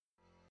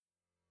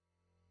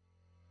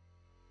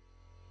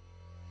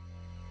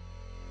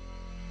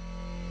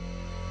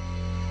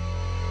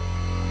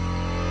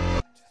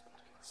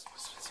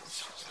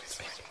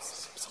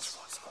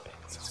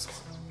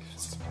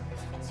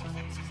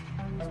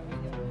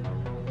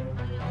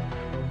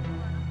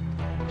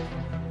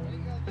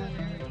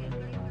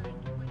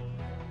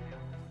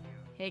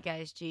Hey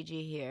guys,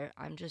 Gigi here.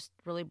 I'm just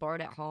really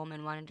bored at home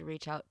and wanted to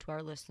reach out to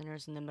our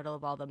listeners in the middle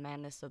of all the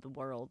madness of the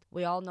world.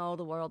 We all know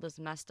the world is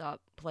a messed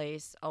up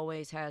place,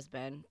 always has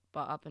been,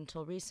 but up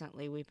until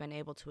recently we've been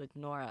able to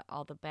ignore it.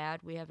 All the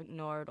bad we have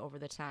ignored over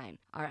the time.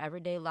 Our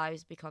everyday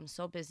lives become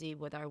so busy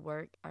with our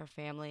work, our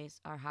families,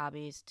 our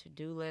hobbies,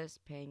 to-do lists,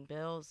 paying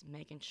bills,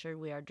 making sure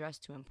we are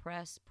dressed to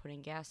impress,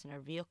 putting gas in our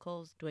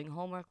vehicles, doing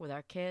homework with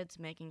our kids,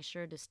 making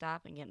sure to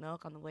stop and get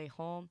milk on the way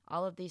home.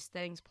 All of these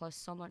things plus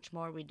so much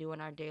more we do in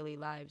our daily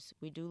lives.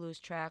 We do lose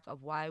track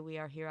of why we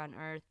are here on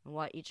earth and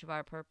what each of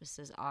our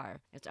purposes are.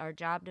 It's our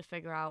job to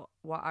figure out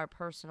what our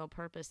personal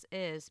purpose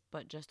is,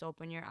 but just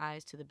open your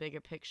eyes to the bigger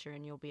picture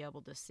and you'll be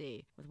able to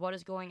see. With what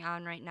is going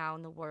on right now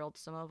in the world,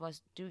 some of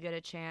us do get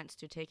a chance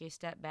to take a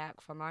step back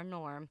from our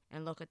norm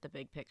and look at the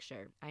big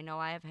picture. I know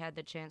I have had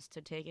the chance to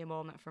take a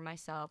moment for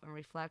myself and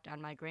reflect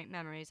on my great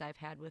memories I've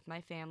had with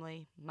my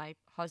family, my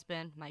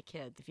husband, my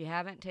kids. If you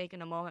haven't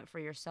taken a moment for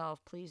yourself,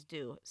 please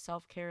do.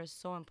 Self-care is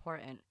so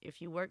important.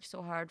 If you work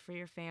so hard for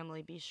your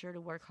family, be sure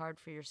to work hard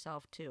for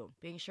yourself too.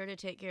 Being sure to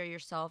take care of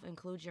yourself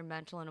includes your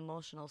mental and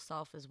emotional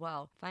self as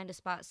well. Find a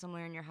spot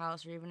somewhere in your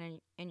house or even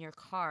in your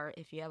car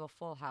if you have a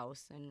full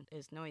house and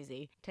is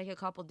noisy. Take a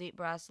couple deep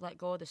breaths, let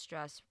go of the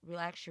stress,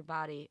 relax your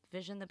body,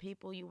 vision the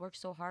people you work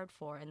so hard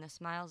for and the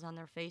smiles on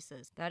their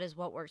faces. That is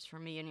what works for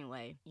me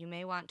anyway. You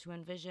may want to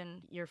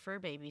envision your fur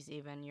babies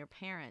even, your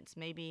parents,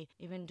 maybe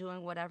even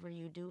doing whatever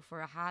you do for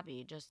a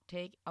hobby. Just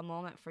take a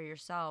moment for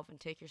yourself and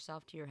take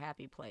yourself to your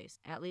happy place.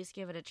 At least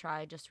give it a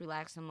try, just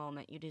relax a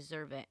moment, you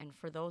deserve it. And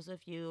for those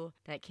of you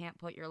that can't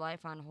put your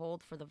life on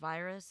hold for the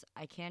virus,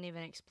 I can't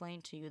even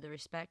explain to you the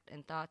respect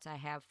and thoughts I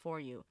have for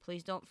you.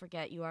 Please don't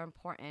forget you are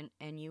important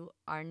and you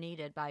are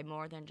needed by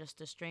more than just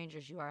the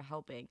strangers you are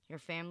helping. Your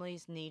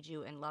families need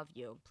you and love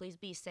you. Please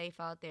be safe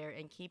out there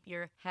and keep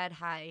your head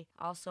high.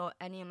 Also,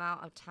 any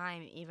amount of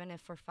time, even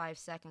if for 5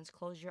 seconds,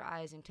 close your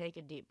eyes and take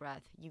a deep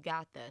breath. You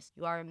got this.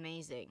 You are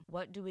amazing.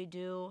 What do we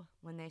do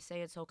when they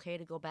say it's okay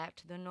to go back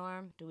to the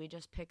norm? Do we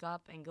just pick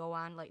up and go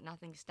on like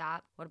nothing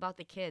stopped? What about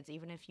the kids?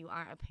 Even if you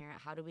aren't a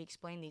parent, how do we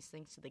explain these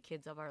things to the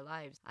kids of our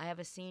lives? I have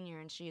a senior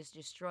and she is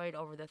destroyed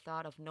over the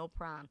thought of no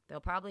prom. They'll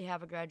probably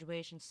have a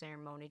graduation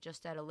ceremony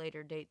just at a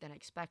later date than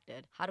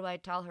expected. How do I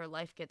tell her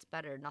life gets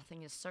better?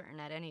 Nothing is certain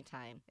at any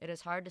time. It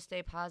is hard to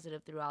stay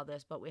positive through all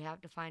this, but we have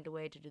to find a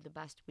way to do the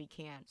best we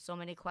can. So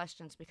many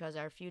questions because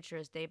our future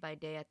is day by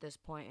day at this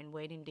point and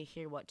waiting to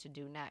hear what to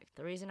do next.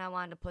 The reason I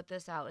wanted to put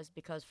this out is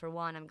because for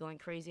one, I'm going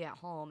crazy at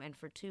home, and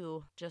for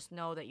two, just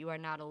know that you are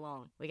not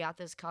alone. We got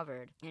this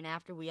covered. And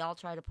after we all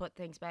try to put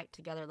things back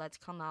together, let's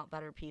come out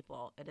better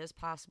people. It is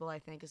possible, I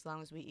think, as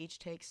long as we each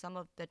take some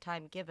of the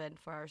time given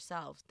for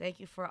ourselves. Thank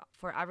you for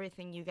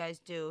everything you guys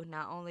do.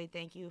 Not only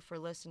thank you for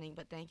listening,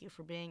 but thank you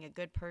for being a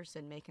good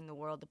person making the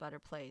world a better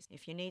place.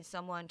 If you need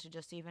someone to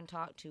just even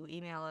talk to,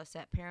 email us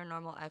at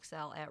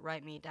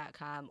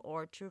paranormalxl@writeme.com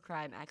or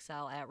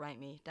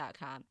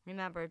truecrimexl@writeme.com.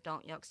 Remember,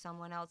 don't yuck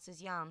someone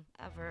else's yum,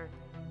 ever.